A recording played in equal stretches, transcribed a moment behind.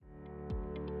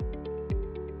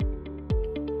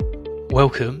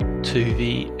Welcome to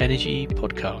the Energy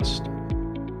Podcast.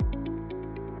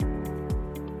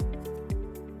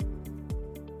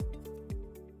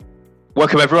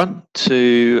 Welcome everyone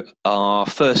to our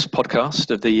first podcast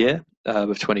of the year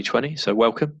of 2020. So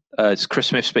welcome. It's Chris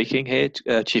Smith speaking here,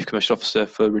 Chief Commercial Officer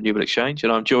for Renewable Exchange,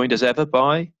 and I'm joined as ever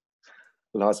by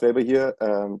Lars Weber here,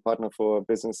 partner for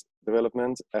business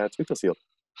development at Yggdrasil.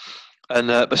 And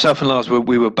myself and Lars,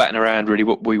 we were batting around really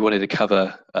what we wanted to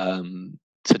cover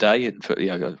today and for,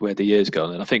 where the year's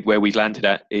gone. And I think where we landed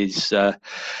at is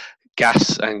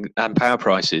gas and power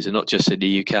prices, and not just in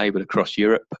the UK but across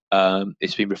Europe.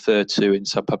 It's been referred to in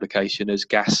some publication as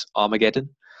gas Armageddon,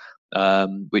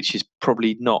 which is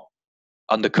probably not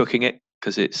undercooking it,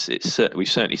 because we've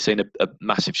certainly seen a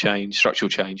massive change, structural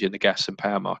change in the gas and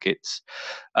power markets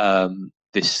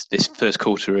this first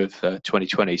quarter of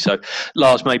 2020. So,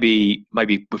 Lars, maybe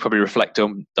we probably reflect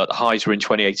on that the highs were in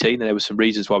 2018, and there were some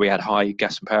reasons why we had high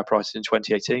gas and power prices in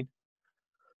 2018.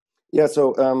 Yeah.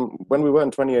 So when we were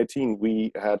in 2018,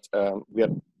 we had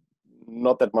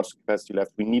not that much capacity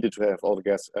left. We needed to have all the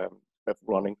gas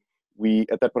running.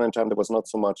 At that point in time, there was not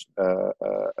so much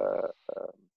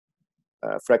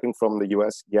fracking from the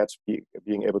US yet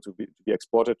being able to be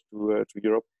exported to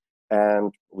Europe.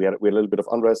 And we had a little bit of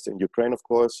unrest in Ukraine, of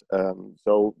course.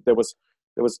 So there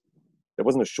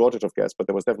wasn't a shortage of gas, but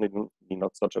there was definitely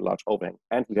not such a large overhang.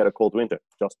 And we had a cold winter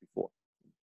just before.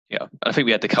 Yeah, I think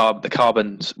we had the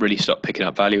carbon really stopped picking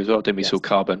up value as well. Then we saw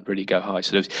carbon really go high.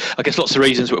 So I guess lots of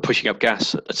reasons that were pushing up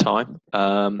gas at the time.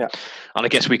 And I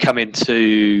guess we come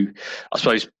into, I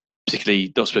suppose,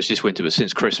 particularly not supposed this winter, but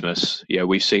since Christmas,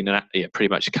 we've seen pretty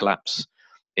much a collapse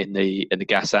in the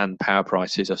gas and power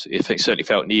prices. It certainly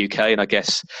felt in the UK, and I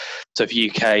guess so. For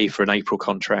UK, for an April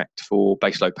contract for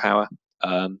baseload power,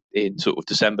 in sort of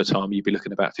December time, you'd be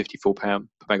looking at about £54 per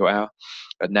megawatt hour,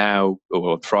 and now,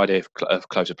 or on Friday of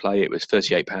close of play, it was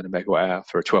 £38 a megawatt hour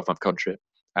for a 12-month contract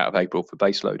out of April for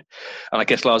baseload. And I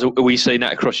guess, Lars, are we seeing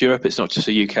that across Europe? It's not just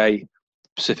a UK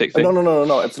specific thing.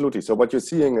 No, absolutely. So what you're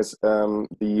seeing is to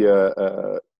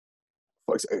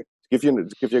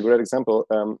give you a great example.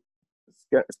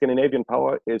 Scandinavian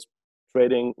Power is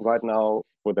trading right now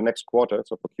for the next quarter,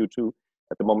 so for Q2,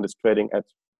 at the moment it's trading at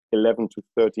 11 to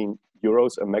 13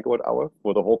 euros a megawatt hour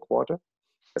for the whole quarter,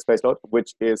 as baseload,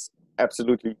 which is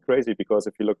absolutely crazy, because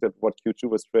if you looked at what Q2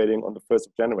 was trading on the 1st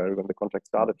of January when the contract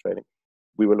started trading,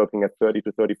 we were looking at 30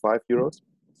 to 35 euros.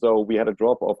 So we had a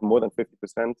drop of more than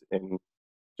 50% in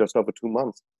just over 2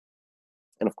 months.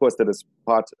 And of course, that is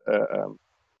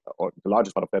or the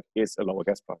largest part of that is a lower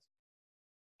gas price.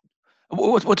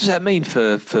 What does that mean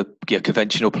for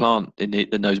conventional plant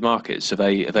in those markets? Are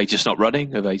they just not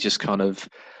running? Are they just kind of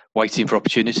waiting for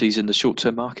opportunities in the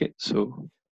short-term markets? Or?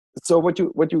 So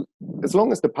as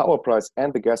long as the power price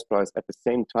and the gas price at the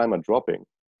same time are dropping,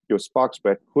 your spark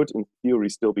spread could, in theory,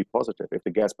 still be positive if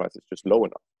the gas price is just low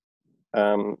enough.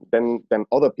 Then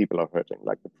other people are hurting,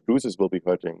 like the producers will be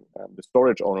hurting, the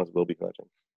storage owners will be hurting.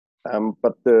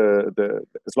 But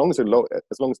as long as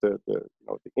the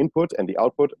input and the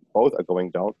output both are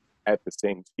going down at the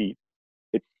same speed,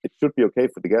 it should be okay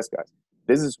for the gas guys.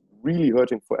 This is really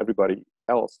hurting for everybody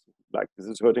else. Like, this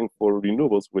is hurting for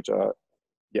renewables, which are,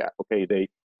 they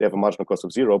have a marginal cost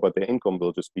of zero, but their income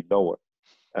will just be lower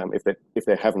if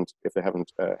they haven't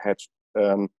hedged.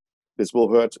 This will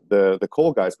hurt the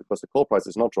coal guys, because the coal price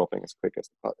is not dropping as quick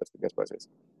as the gas price is.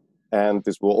 And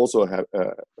this will also hurt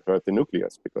the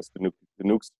nuclears, because the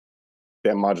nukes,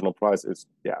 their marginal price is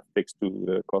fixed to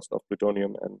the cost of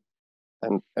plutonium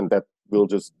and that will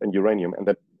and uranium, and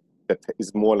that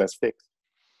is more or less fixed.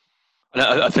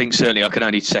 I think certainly I can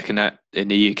only second that in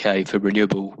the UK for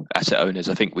renewable asset owners.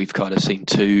 I think we've kind of seen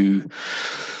two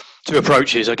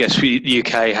approaches. I guess the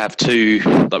UK have two,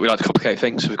 like we like to complicate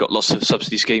things. So we've got lots of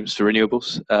subsidy schemes for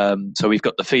renewables. So we've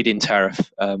got the feed-in tariff,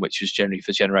 which is generally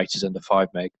for generators under 5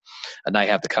 meg, and they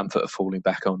have the comfort of falling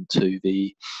back onto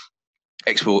the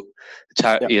export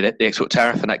tariff, the export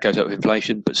tariff, and that goes up with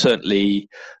inflation. But certainly,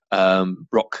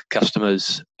 ROC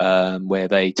customers, where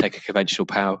they take a conventional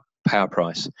power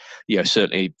price,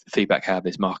 certainly feedback how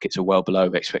these markets are well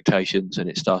below expectations, and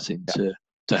it's starting to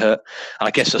hurt.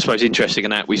 And I suppose interesting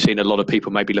in that, we've seen a lot of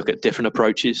people maybe look at different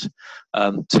approaches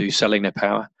to selling their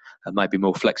power, and maybe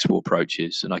more flexible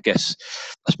approaches. And I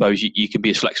suppose you can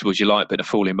be as flexible as you like, but in a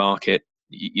falling market,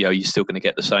 you're still going to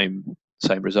get the same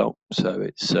result. So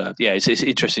it's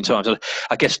interesting times.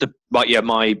 I guess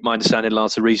my understanding,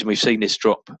 Lars, the reason we've seen this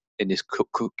drop in this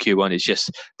Q1 is just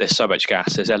there's so much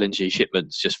gas, there's LNG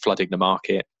shipments just flooding the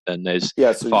market, and there's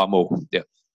far more.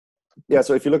 Yeah.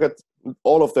 So if you look at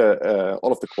all of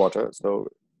the quarter, so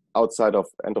outside of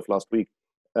end of last week,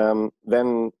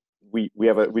 then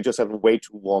we just have a way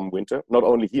too warm winter, not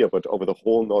only here but over the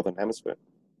whole northern hemisphere.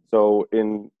 So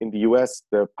in the US,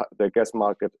 the gas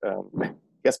market,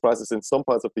 gas prices in some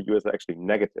parts of the US are actually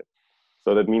negative.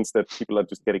 So that means that people are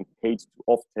just getting paid to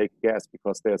off-take gas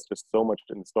because there's just so much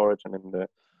in the storage and in the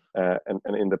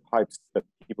and in the pipes that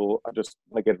people are just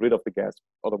going to get rid of the gas.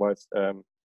 Otherwise,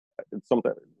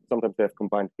 sometimes they have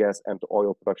combined gas and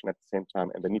oil production at the same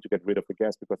time, and they need to get rid of the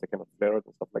gas because they cannot flare it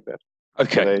and stuff like that.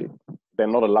 Okay. So they're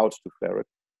not allowed to flare it.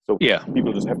 So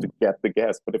people just have to get the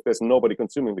gas. But if there's nobody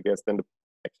consuming the gas, then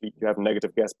actually you have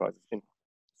negative gas prices in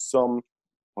some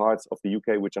parts of the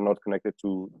UK which are not connected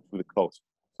to the coast.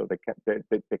 So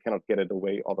they cannot get it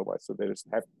away otherwise. So they just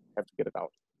have to get it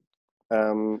out.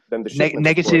 Then the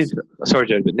negative. Sorry,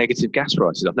 Joe, but negative gas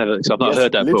prices. I've not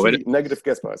heard that before. Negative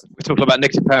gas prices. We're talking about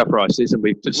negative power prices, and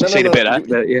we've seen a bit of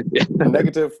that. Yeah.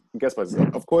 Negative gas prices.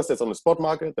 Of course, that's on the spot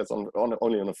market. That's on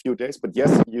only on a few days. But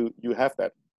yes, you have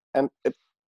that. And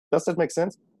does that make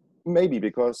sense? Maybe,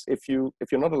 because if you're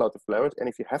not allowed to flare it, and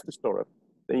if you have to store it,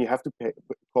 then you have to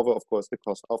cover, of course, the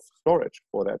cost of storage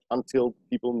for that until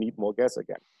people need more gas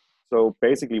again. So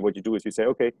basically what you do is you say,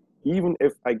 okay, even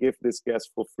if I give this gas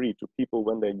for free to people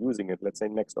when they're using it, let's say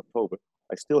next October,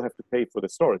 I still have to pay for the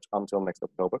storage until next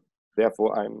October.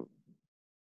 Therefore,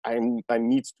 I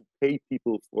need to pay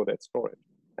people for that storage.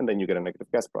 And then you get a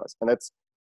negative gas price. And that's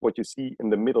what you see in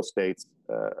the middle states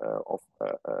in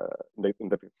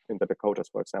the Dakotas,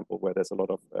 for example, where there's a lot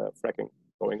of fracking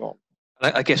going on.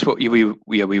 I guess what we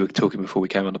were talking before we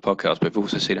came on the podcast, but we've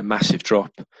also seen a massive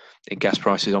drop in gas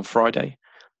prices on Friday.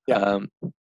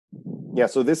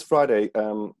 So this Friday,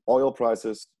 oil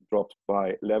prices dropped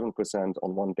by 11%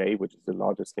 on one day, which is the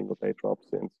largest single day drop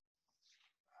since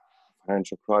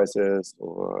financial crisis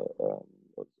or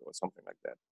something like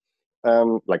that.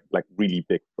 Like really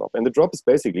big drop. And the drop is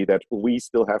basically that we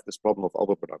still have this problem of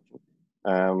overproduction.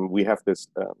 We have this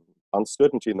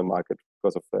uncertainty in the market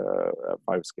because of the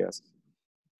virus scarcity.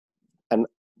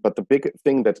 But the big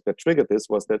thing that triggered this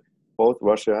was that both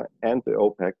Russia and the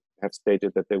OPEC have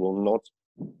stated that they will not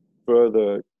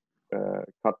further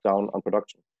cut down on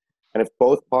production. And if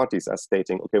both parties are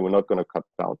stating, okay, we're not going to cut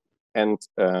down, and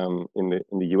in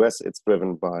the US it's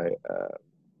driven by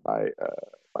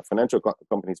financial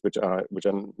companies which are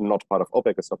not part of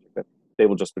OPEC or something, that they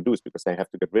will just produce because they have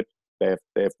to get rid. They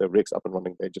have their rigs up and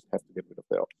running. They just have to get rid of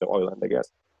their oil and their gas.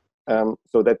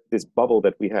 So that this bubble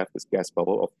that we have, this gas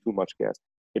bubble of too much gas,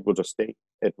 it will just stay.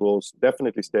 It will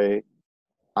definitely stay,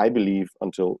 I believe,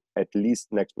 until at least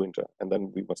next winter, and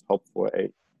then we must hope for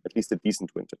at least a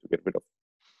decent winter to get rid of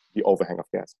the overhang of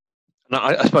gas. No,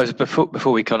 I suppose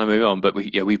before we kind of move on, but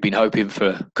we've been hoping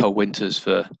for cold winters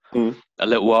for a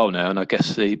little while now, and I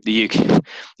guess the UK,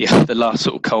 the last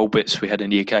sort of cold bits we had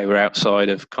in the UK were outside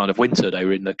of kind of winter. They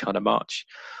were in the kind of March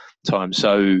time,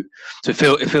 so it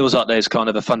feels like there's kind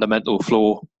of a fundamental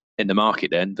flaw in the market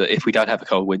then, that if we don't have a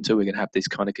cold winter, we're going to have this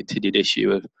kind of continued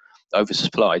issue of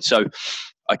oversupply. So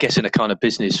I guess in a kind of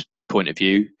business point of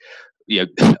view,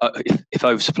 if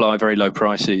oversupply, very low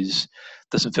prices,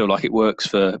 doesn't feel like it works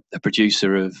for a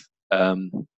producer of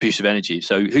energy.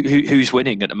 So who's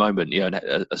winning at the moment?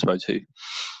 I suppose who?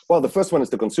 Well, the first one is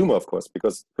the consumer, of course,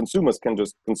 because consumers can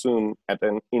just consume at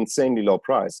an insanely low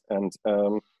price, and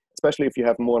especially if you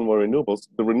have more and more renewables,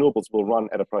 the renewables will run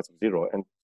at a price of zero and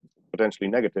potentially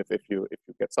negative if you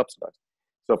get subsidized.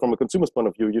 So from a consumer's point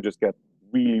of view, you just get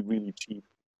really, really cheap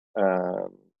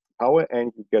power,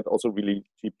 and you get also really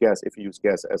cheap gas if you use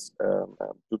gas as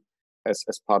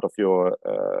part of your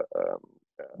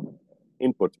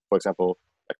input, for example,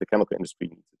 like the chemical industry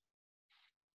needs it.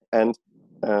 And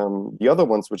the other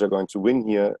ones which are going to win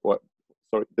here,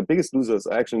 the biggest losers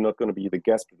are actually not going to be the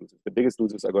gas producers. The biggest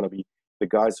losers are going to be the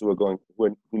guys who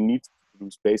need to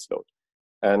produce baseload.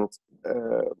 And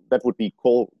that would be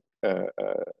coal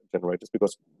generators,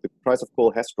 because the price of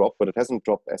coal has dropped, but it hasn't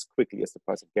dropped as quickly as the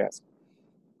price of gas.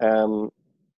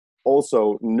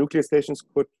 Also, nuclear stations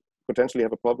could potentially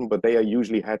have a problem, but they are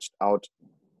usually hedged out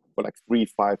for like 3,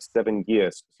 5, 7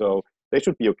 years. So they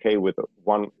should be okay with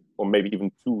 1 or maybe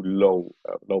even 2 low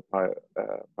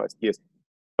priced years.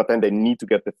 But then they need to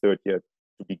get the 3rd year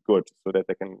to be good so that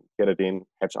they can get it in,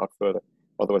 hedge out further.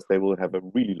 Otherwise, they will have a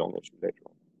really long issue later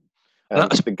on.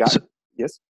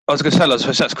 Yes? I was going to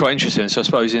say, that's quite interesting. So I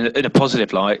suppose in a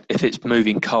positive light, if it's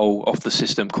moving coal off the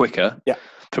system quicker,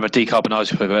 from a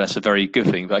decarbonising point of view, that's a very good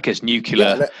thing. But I guess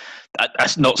nuclear,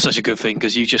 that's not such a good thing,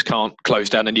 because you just can't close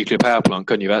down a nuclear power plant,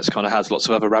 can you? That kind of has lots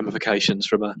of other ramifications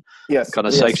from a kind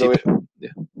of safety.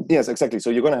 Yes, exactly. So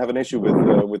you're going to have an issue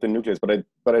with the nucleus,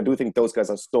 but I do think those guys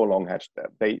are so long hedged.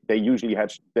 They usually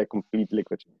hedge their complete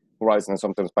liquid horizon, and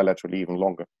sometimes bilaterally even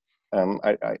longer.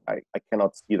 I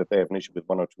cannot see that they have an issue with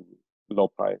 1 or 2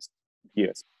 low-priced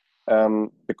years.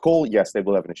 The coal, yes, they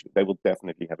will have an issue. They will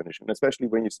definitely have an issue, and especially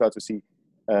when you start to see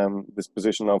this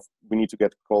position of we need to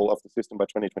get coal off the system by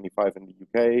 2025 in the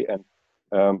UK, and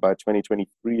by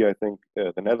 2023, I think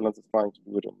the Netherlands is trying to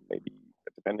do it, or maybe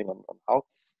depending on how.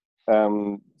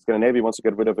 Scandinavia wants to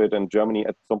get rid of it, and Germany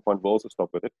at some point will also stop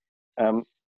with it.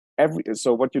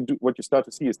 So what you start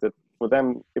to see is that for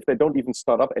them, if they don't even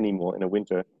start up anymore in a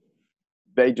winter,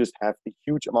 they just have a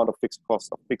huge amount of fixed costs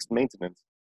of fixed maintenance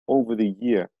over the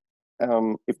year.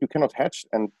 If you cannot hedge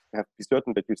and have to be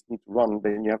certain that you need to run,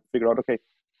 then you have to figure out, okay,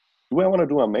 do I want to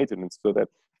do my maintenance so that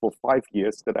for 5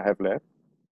 years that I have left,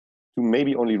 to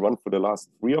maybe only run for the last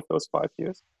 3 of those 5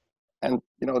 years? And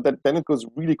then it goes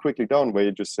really quickly down where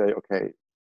you just say, okay,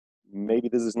 maybe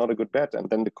this is not a good bet, and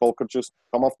then the coal could just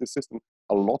come off the system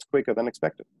a lot quicker than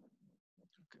expected.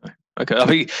 Okay, I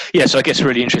think so. I guess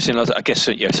really interesting. I guess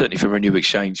certainly from a Renew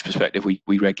Exchange perspective, we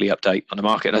regularly update on the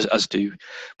market, as do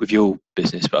with your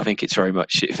business. But I think it's very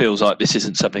much. It feels like this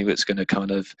isn't something that's going to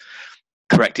kind of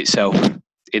correct itself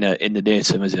in the near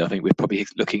term, is it? I think we're probably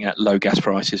looking at low gas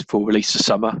prices for release of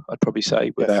summer. I'd probably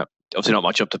say, without obviously not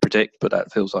much up to predict, but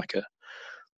that feels like a.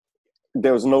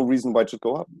 There's no reason why it should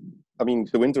go up. I mean,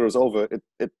 the winter is over.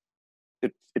 It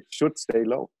should stay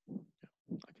low.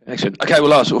 Excellent. Okay, well,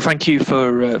 Lars, thank you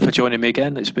for joining me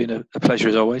again. It's been a pleasure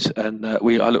as always, and I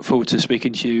look forward to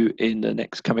speaking to you in the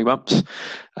next coming months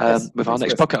with our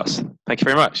next podcast. Thank you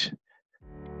very much.